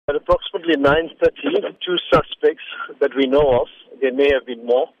approximately 9:30, two suspects that we know of, there may have been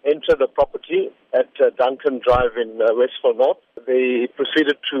more, enter the property at Duncan Drive in Westville North. They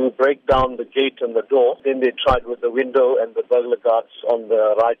proceeded to break down the gate and the door. Then they tried with the window and the burglar guards on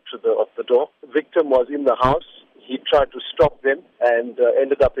the right of the door. The victim was in the house. He tried to stop them and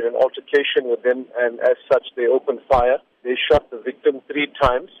ended up in an altercation with them, and as such they opened fire. They shot the victim 3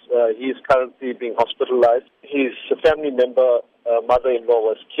 times. He is currently being hospitalized. His family member, mother-in-law,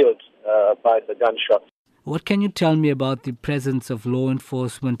 was killed by the gunshot. What can you tell me about the presence of law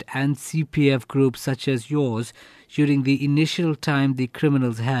enforcement and CPF groups such as yours during the initial time the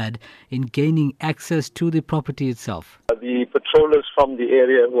criminals had in gaining access to the property itself? The patrollers from the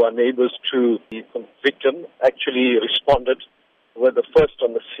area who are neighbors to the victim actually responded, were the first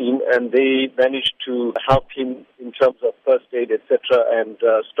on the scene, and they managed to help him in terms of first aid, etc., and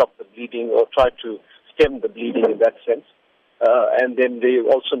stop the bleeding or try to stem the bleeding in that sense. And then they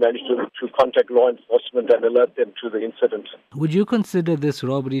also managed to contact law enforcement and alert them to the incident. Would you consider this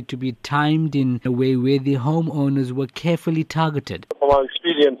robbery to be timed in a way where the homeowners were carefully targeted? From our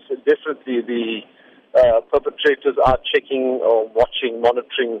experience, definitely the perpetrators are checking or watching,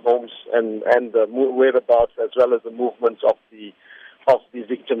 monitoring homes and the whereabouts as well as the movements of the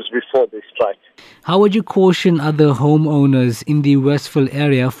victims before they strike. How would you caution other homeowners in the Westville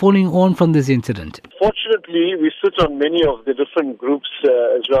area following on from this incident? Fortunately, we sit on many of the different groups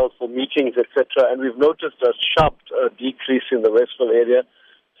as well for meetings, etc., and we've noticed a sharp decrease in the Westville area,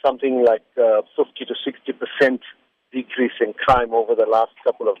 something like 50 to 60% decrease in crime over the last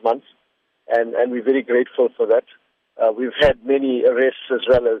couple of months, and we're very grateful for that. We've had many arrests as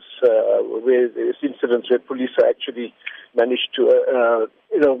well as incidents where police are actually managed to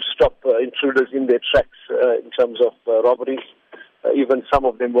stop intruders in their tracks in terms of robberies. Even some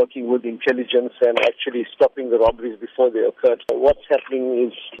of them working with intelligence and actually stopping the robberies before they occurred. What's happening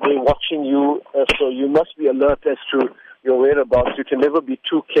is they're watching you, so you must be alert as to your whereabouts. You can never be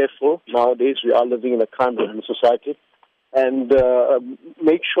too careful. Nowadays, we are living in a crime-ridden society. And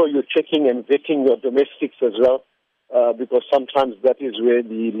make sure you're checking and vetting your domestics as well, because sometimes that is where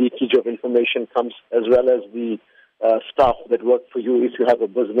the leakage of information comes, as well as the staff that work for you if you have a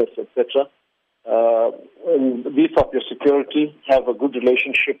business, etc. Beef up your security, have a good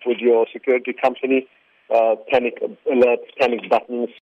relationship with your security company, panic alerts, panic buttons.